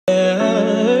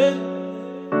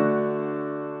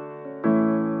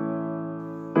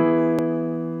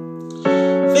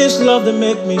This love that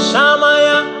make me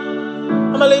shamaya.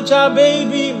 I'm a little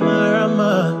baby,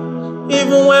 marama.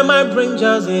 Even when my brain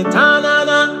just a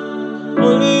tanana.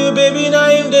 Only you, baby, now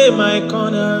in my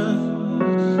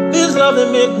corner. This love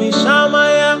that make me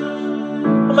shamaya.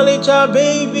 I'm a little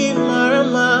baby,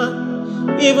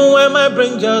 marama. Even when my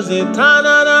brain just a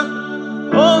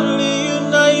tanana. Only you,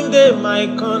 now in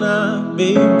my corner,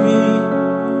 baby.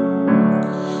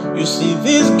 You see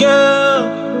this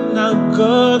girl, now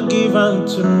God give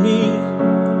unto me.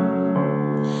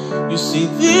 You see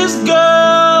this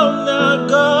girl, now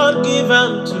God give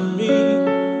unto me.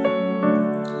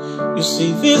 You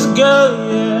see this girl,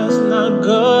 yes, now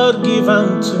God give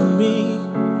unto me.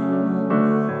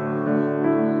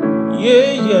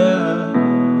 Yeah, yeah.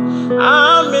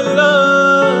 I'm in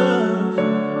love.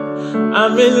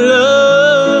 I'm in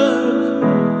love.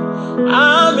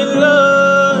 I'm in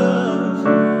love.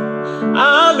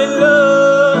 I'm in love.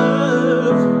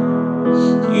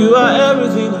 You are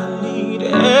everything I need,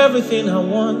 everything I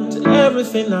want,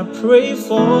 everything I pray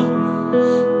for.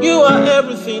 You are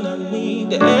everything I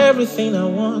need, everything I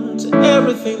want,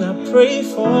 everything I pray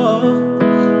for.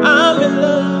 I'm in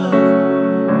love.